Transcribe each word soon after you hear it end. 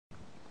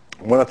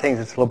one of the things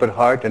that's a little bit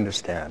hard to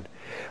understand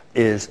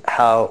is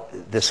how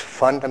this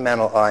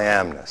fundamental I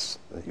amness,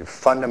 your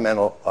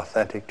fundamental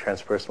authentic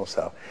transpersonal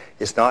self,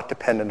 is not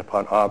dependent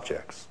upon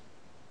objects.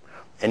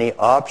 Any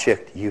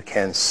object you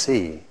can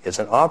see is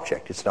an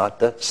object. It's not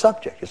the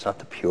subject. It's not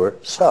the pure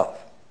self.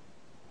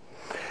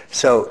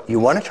 So you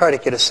want to try to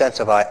get a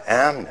sense of I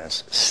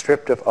amness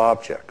stripped of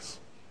objects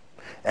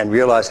and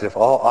realize that if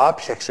all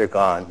objects are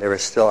gone, there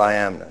is still I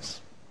amness.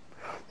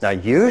 Now,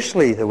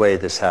 usually the way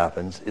this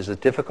happens is a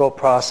difficult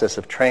process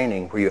of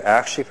training where you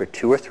actually, for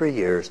 2 or 3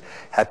 years,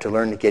 have to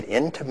learn to get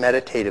into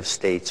meditative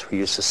states where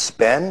you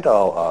suspend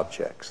all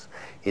objects,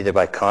 either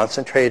by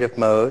concentrative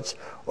modes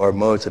or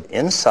modes of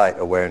insight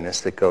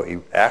awareness that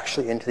go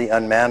actually into the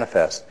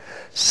unmanifest.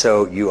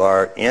 So you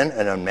are in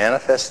an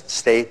unmanifest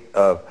state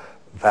of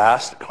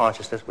vast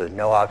consciousness with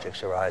no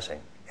objects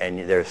arising, and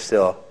there's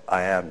still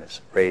I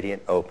amness,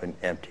 radiant, open,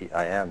 empty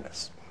I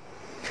amness.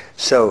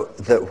 So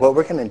what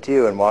we're going to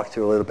do and walk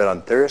through a little bit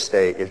on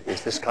Thursday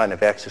is this kind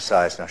of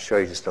exercise, and I'll show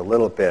you just a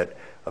little bit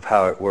of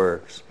how it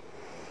works.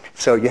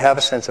 So you have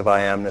a sense of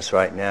I amness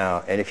right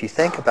now, and if you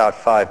think about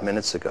 5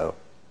 minutes ago,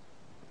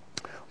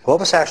 what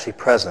was actually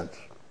present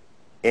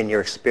in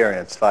your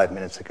experience 5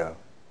 minutes ago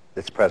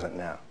that's present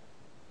now?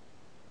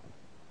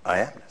 I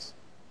amness.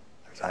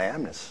 There's I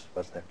amness,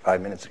 wasn't there,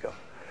 5 minutes ago?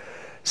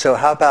 So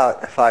how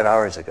about 5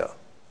 hours ago?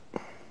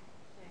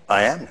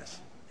 I amness,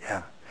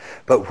 yeah.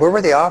 But where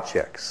were the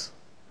objects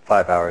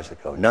 5 hours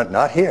ago?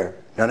 Not here,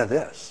 none of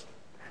this.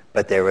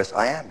 But there was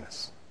I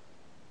amness.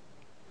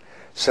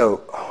 So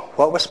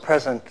what was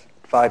present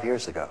 5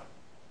 years ago?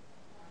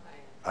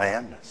 I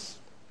amness.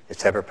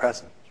 It's ever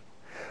present.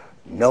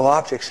 No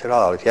objects at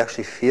all. If you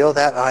actually feel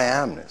that I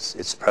amness,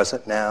 it's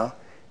present now.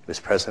 It was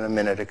present a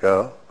minute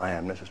ago. I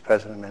amness was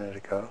present a minute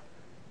ago.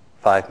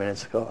 5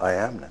 minutes ago, I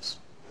amness.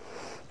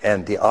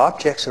 And the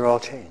objects are all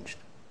changed.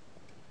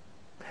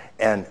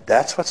 And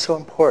that's what's so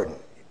important.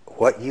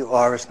 What you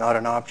are is not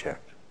an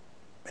object.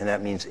 And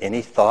that means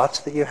any thoughts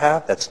that you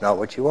have, that's not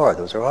what you are.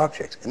 Those are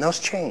objects. And those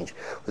change.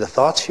 Were the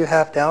thoughts you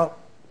have now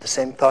the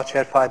same thoughts you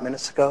had 5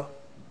 minutes ago?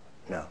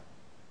 No.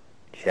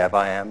 Do you have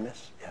I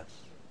amness? Yes.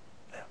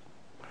 Yeah.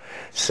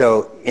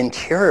 So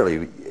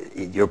interiorly,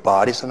 your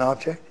body's an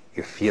object.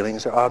 Your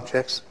feelings are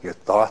objects. Your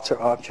thoughts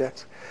are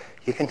objects.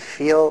 You can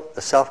feel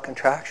the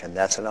self-contraction.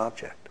 That's an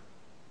object.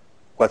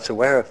 What's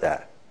aware of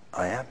that?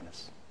 I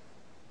amness.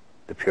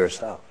 The pure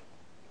self.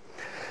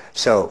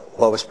 So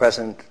what was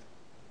present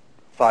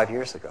 5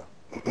 years ago?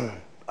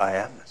 I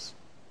amness.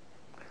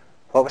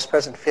 What was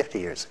present 50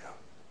 years ago?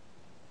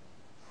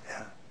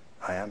 Yeah,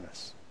 I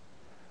amness.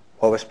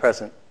 What was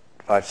present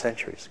 5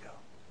 centuries ago?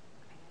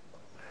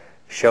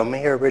 Show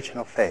me your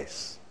original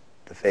face,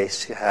 the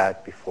face you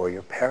had before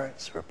your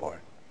parents were born.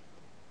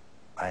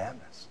 I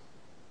amness.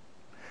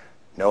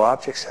 No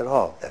objects at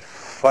all. That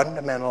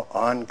fundamental,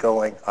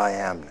 ongoing I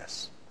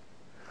amness.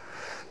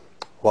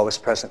 What was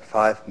present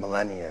 5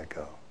 millennia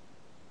ago?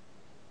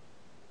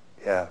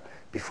 Yeah,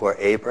 before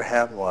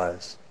Abraham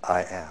was,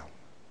 I am.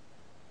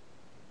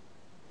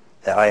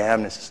 The I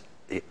amness is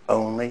the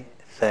only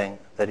thing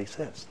that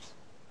exists.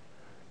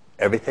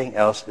 Everything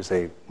else is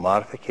a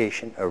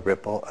modification, a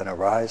ripple, an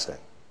arising.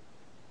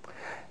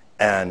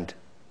 And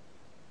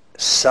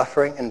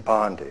suffering and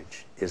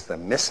bondage is the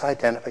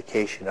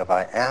misidentification of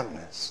I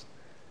amness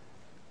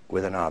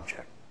with an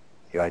object.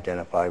 You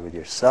identify with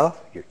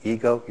yourself, your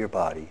ego, your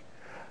body,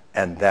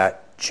 and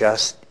that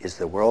just is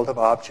the world of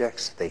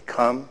objects. They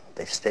come,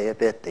 they stay a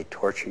bit, they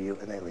torture you,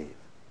 and they leave.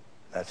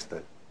 That's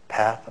the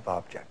path of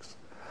objects.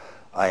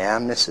 I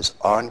amness is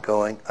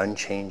ongoing,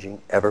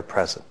 unchanging, ever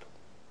present.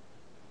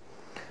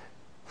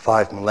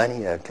 5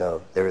 millennia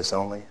ago, there is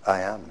only I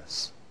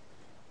amness.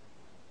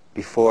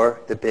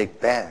 Before the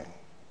Big Bang,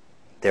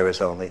 there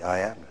is only I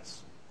amness.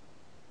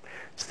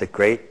 It's the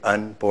great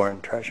unborn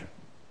treasure.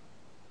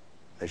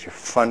 There's your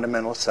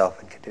fundamental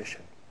self and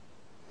condition.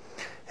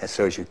 And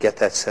so as you get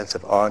that sense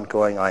of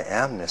ongoing I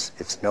amness,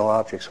 it's no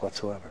objects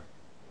whatsoever.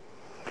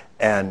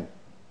 And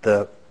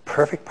the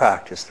perfect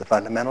practice, the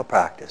fundamental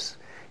practice,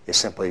 is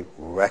simply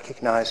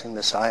recognizing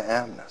this I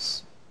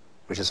amness,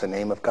 which is the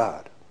name of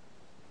God.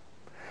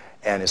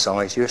 And as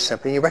long as you're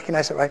simply, you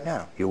recognize it right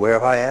now. You aware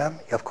of I am?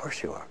 Yeah, of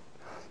course you are.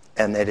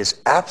 And it is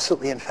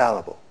absolutely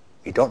infallible.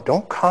 You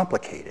don't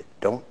complicate it.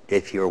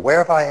 If you're aware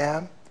of I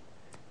am,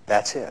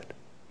 that's it.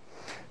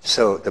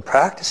 So the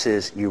practice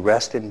is you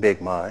rest in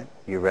big mind,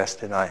 you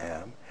rest in I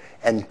am,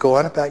 and go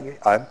on about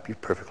you're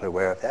perfectly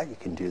aware of that. You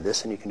can do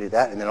this and you can do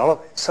that, and then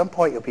at some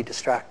point you'll be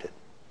distracted.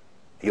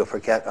 You'll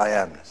forget I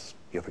amness.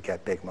 You'll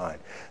forget big mind.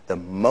 The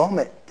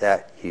moment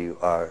that you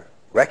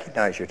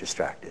recognize you're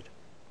distracted,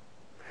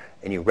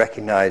 and you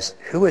recognize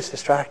who is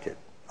distracted,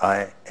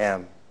 I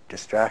am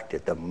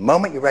distracted. The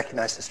moment you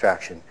recognize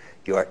distraction,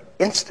 you are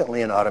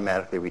instantly and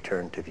automatically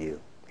returned to view.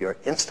 You are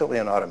instantly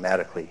and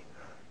automatically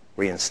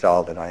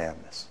reinstalled in I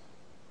amness.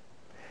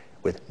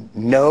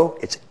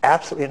 It's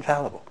absolutely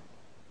infallible.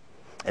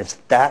 It's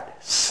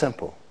that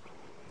simple.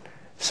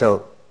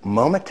 So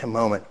moment to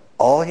moment,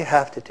 all you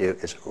have to do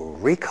is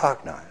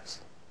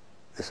recognize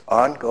this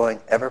ongoing,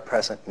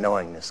 ever-present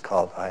knowingness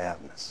called I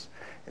amness.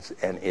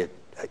 And it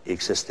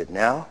existed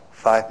now,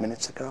 5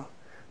 minutes ago,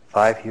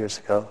 5 years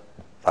ago,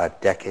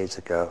 5 decades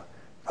ago,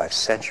 5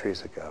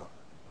 centuries ago,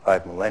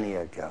 5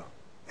 millennia ago,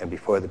 and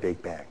before the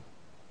Big Bang.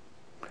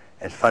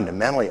 And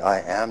fundamentally,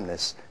 I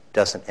amness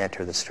doesn't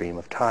enter the stream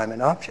of time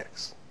and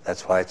objects.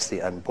 That's why it's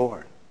the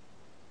unborn.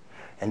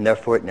 And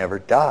therefore it never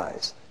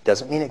dies.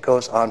 Doesn't mean it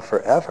goes on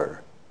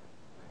forever.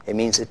 It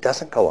means it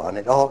doesn't go on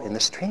at all in the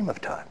stream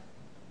of time.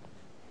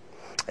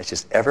 It's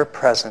just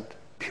ever-present,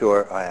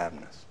 pure I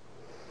amness.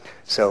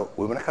 So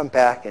we want to come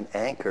back and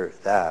anchor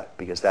that,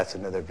 because that's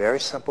another very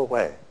simple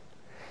way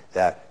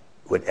that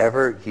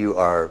whenever you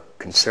are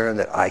concerned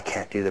that I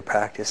can't do the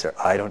practice or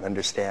I don't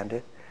understand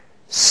it,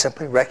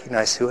 simply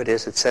recognize who it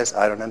is that says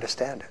I don't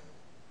understand it.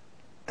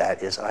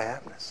 That is I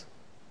amness,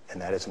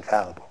 and that is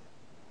infallible.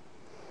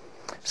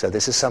 So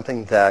this is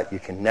something that you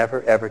can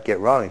never, ever get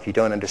wrong. If you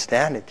don't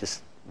understand it,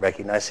 just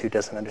recognize who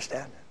doesn't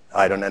understand it.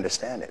 I don't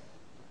understand it.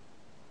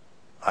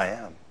 I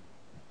am.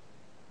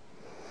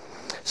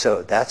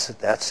 So that's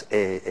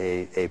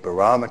a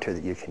barometer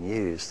that you can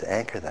use to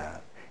anchor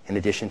that, in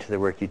addition to the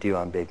work you do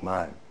on Big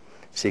Mind.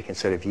 So you can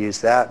sort of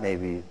use that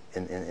maybe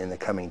in the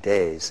coming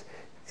days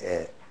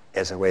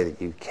as a way that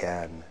you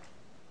can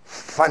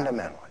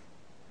fundamentally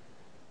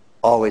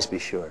always be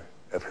sure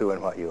of who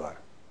and what you are.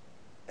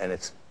 And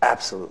it's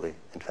absolutely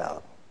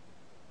infallible.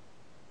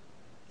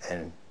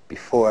 And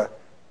before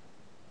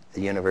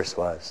the universe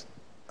was,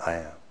 I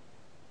am.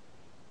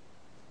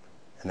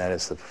 And that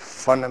is the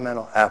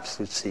fundamental,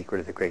 absolute secret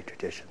of the great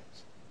traditions.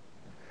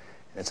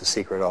 And it's a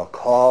secret all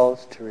called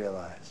to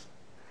realize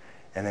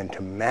and then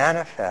to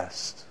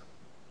manifest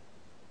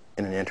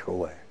in an integral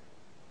way.